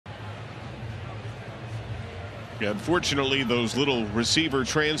Yeah, unfortunately, those little receiver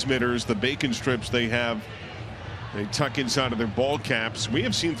transmitters, the bacon strips they have, they tuck inside of their ball caps. We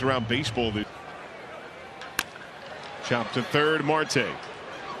have seen throughout baseball that. Chop to third, Marte.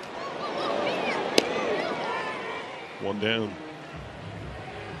 One down.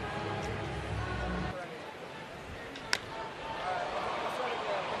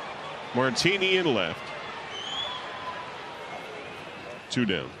 Martini in left. Two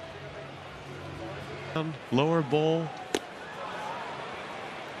down. Lower ball.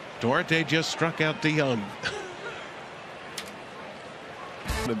 Duarte just struck out DeYoung.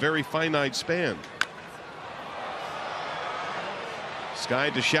 In a very finite span. Sky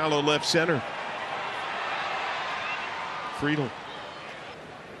to shallow left center. Friedel.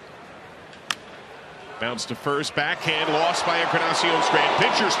 Bounce to first, backhand, lost by Encarnacion Strand.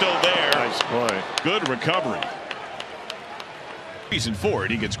 Pitcher still there. Nice play. Good recovery. Reason for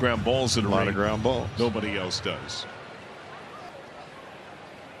it, he gets ground balls in a lot of ground balls. Nobody else does.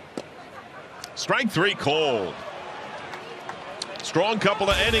 Strike three called. Strong couple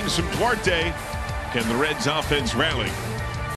of innings from Duarte. Can the Reds offense rally?